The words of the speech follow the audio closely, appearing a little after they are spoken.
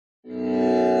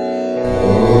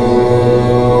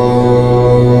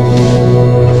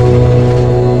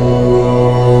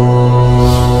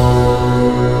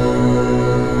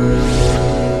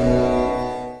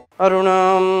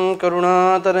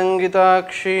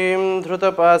मीनाक्षीं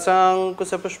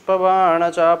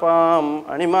धृतपाशाङ्कुशपुष्पबाणचापाम्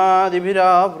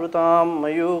अणिमादिभिरावृतां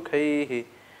मयूखैः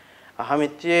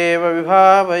अहमित्येव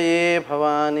विभावये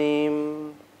भवानीं.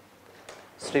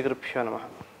 శ్రీ గురుభ్యో నమః.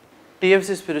 TFC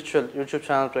spiritual YouTube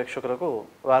channel ప్రేక్షకులకు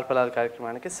వార ఫలాల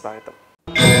కార్యక్రమానికి స్వాగతం.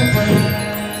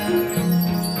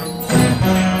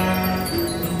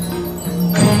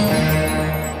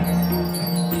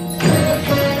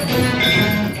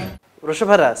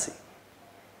 వృషభ రాశి.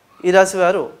 ఈ రాశి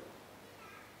వారు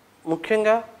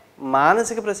ముఖ్యంగా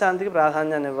మానసిక ప్రశాంతికి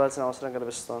ప్రాధాన్యాన్ని ఇవ్వాల్సిన అవసరం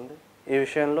కనిపిస్తోంది. ఈ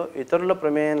విషయంలో ఇతరుల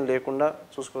ప్రమేయం లేకుండా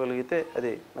చూసుకోగలిగితే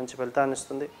అది మంచి ఫలితాన్ని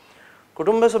ఇస్తుంది.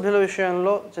 కుటుంబ సభ్యుల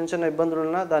విషయంలో చిన్న చిన్న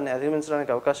ఇబ్బందులున్నా దాన్ని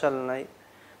అధిగమించడానికి అవకాశాలు ఉన్నాయి.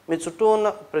 మీ చుట్టూ ఉన్న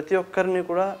ప్రతి ఒక్కరిని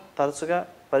కూడా తరచుగా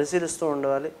పరిశీలిస్తూ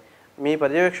ఉండాలి. మీ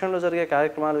పర్యవేక్షణలో జరిగే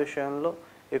కార్యక్రమాల విషయంలో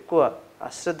ఎక్కువ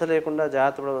అశ్రద్ధ లేకుండా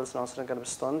జాగ్రత్త పడవలసిన అవసరం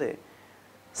కనిపిస్తోంది.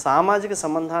 సామాజిక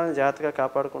సంబంధాలను జాగ్రత్తగా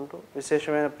కాపాడుకుంటూ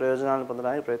విశేషమైన ప్రయోజనాలను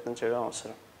పొందడానికి ప్రయత్నం చేయడం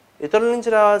అవసరం. ఇతరుల నుంచి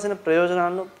రావాల్సిన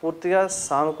ప్రయోజనాలను పూర్తిగా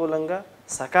సానుకూలంగా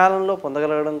సకాలంలో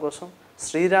పొందగలగడం కోసం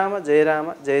శ్రీరామ జయరామ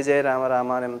జయ జయ రామ రామ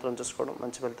అనే మంత్రం చూసుకోవడం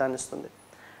మంచి ఫలితాన్ని ఇస్తుంది.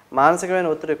 మానసికమైన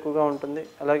ఒత్తిడి ఎక్కువగా ఉంటుంది.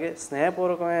 అలాగే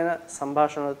స్నేహపూర్వకమైన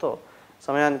సంభాషణలతో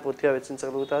సమయాన్ని పూర్తిగా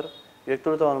వెచ్చించగలుగుతారు.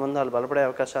 వ్యక్తులతో అనుబంధాలు బలపడే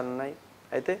అవకాశాలు ఉన్నాయి.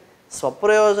 అయితే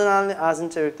స్వప్రయోజనాలని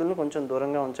ఆశించే వ్యక్తులను కొంచెం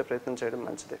దూరంగా ఉంచే ప్రయత్నం చేయడం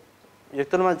మంచిది.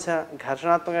 వ్యక్తుల మధ్య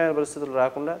ఘర్షణాత్మకమైన పరిస్థితులు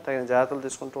రాకుండా తగిన జాగ్రత్తలు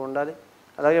తీసుకుంటూ ఉండాలి.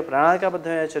 అలాగే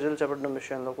ప్రణాళికాబద్ధమైన చర్యలు చేపట్టడం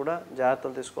విషయంలో కూడా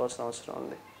జాగ్రత్తలు తీసుకోవాల్సిన అవసరం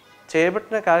ఉంది.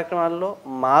 చేపట్టిన కార్యక్రమాల్లో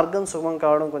మార్గం సుగమం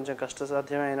కావడం కొంచెం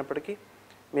కష్టసాధ్యమే అయినప్పటికీ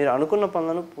మీరు అనుకున్న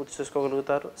పనులను పూర్తి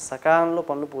చేసుకోగలుగుతారు. సకాలంలో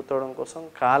పనులు పూర్తవడం కోసం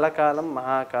కాలకాలం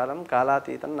మహాకాలం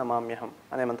కాలాతీతం నమామ్యహం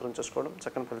అనే మంత్రం చేసుకోవడం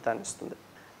చక్కని ఫలితాన్ని ఇస్తుంది.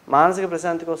 మానసిక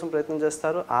ప్రశాంతి కోసం ప్రయత్నం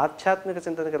చేస్తారు. ఆధ్యాత్మిక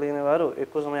చింతన కలిగిన వారు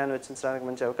ఎక్కువ సమయాన్ని వెచ్చించడానికి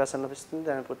మంచి అవకాశం లభిస్తుంది.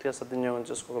 దాన్ని పూర్తిగా సద్వినియోగం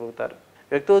చేసుకోగలుగుతారు.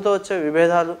 వ్యక్తులతో వచ్చే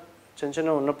విభేదాలు చిన్న చిన్న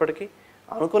ఉన్నప్పటికీ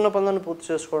అనుకున్న పనులను పూర్తి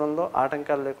చేసుకోవడంలో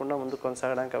ఆటంకాలు లేకుండా ముందుకు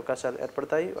కొనసాగడానికి అవకాశాలు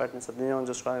ఏర్పడతాయి. వాటిని సద్వినియోగం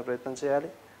చేసుకోవడానికి ప్రయత్నం చేయాలి.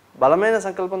 బలమైన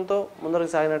సంకల్పంతో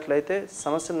ముందుకు సాగినట్లయితే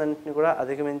సమస్యలన్నింటినీ కూడా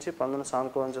అధిగమించి పనులను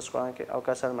సానుకూలం చేసుకోవడానికి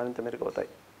అవకాశాలు మరింత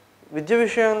మెరుగవుతాయి. విద్య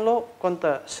విషయంలో కొంత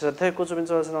శ్రద్ధ ఎక్కువ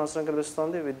చూపించవలసిన అవసరం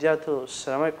కనిపిస్తోంది. విద్యార్థులు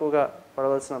శ్రమ ఎక్కువగా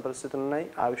పడవలసిన పరిస్థితులు ఉన్నాయి.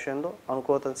 ఆ విషయంలో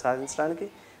అనుకూలతను సాధించడానికి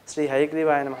శ్రీ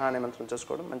హయగ్రీవాయ నమః అనే మంత్రం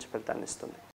చేసుకోవడం మంచి ఫలితాన్ని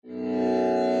ఇస్తుంది.